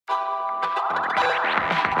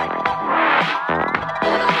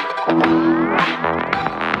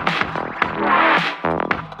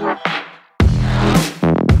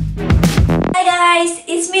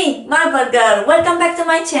controller girl, welcome back to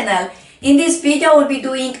my channel. In this video we'll be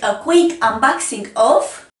doing a quick unboxing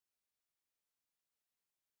of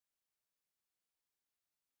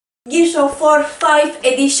Gearshop 4 5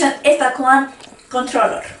 edition FX1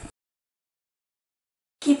 controller.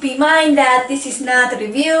 Keep in mind that this is not a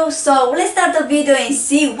review, so let's start the video and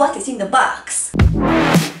see what is in the box.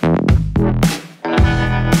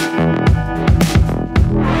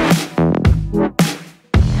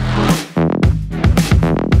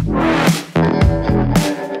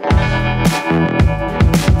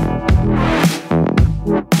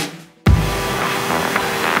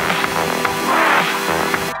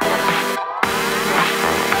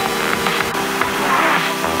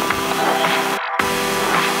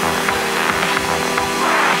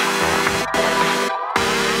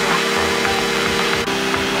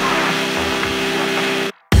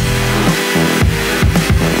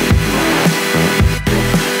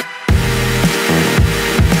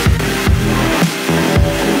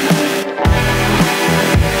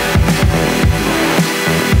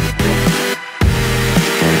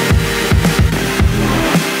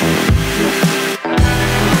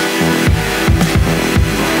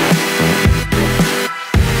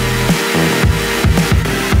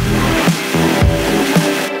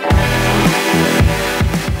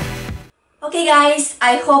 Okay guys,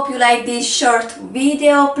 I hope you like this short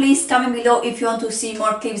video. Please comment below if you want to see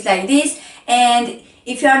more clips like this, and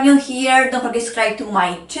if you are new here, don't forget to subscribe to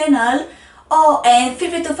my channel. Oh, and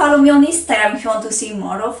feel free to follow me on Instagram if you want to see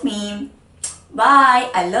more of me.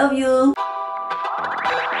 Bye, I love you.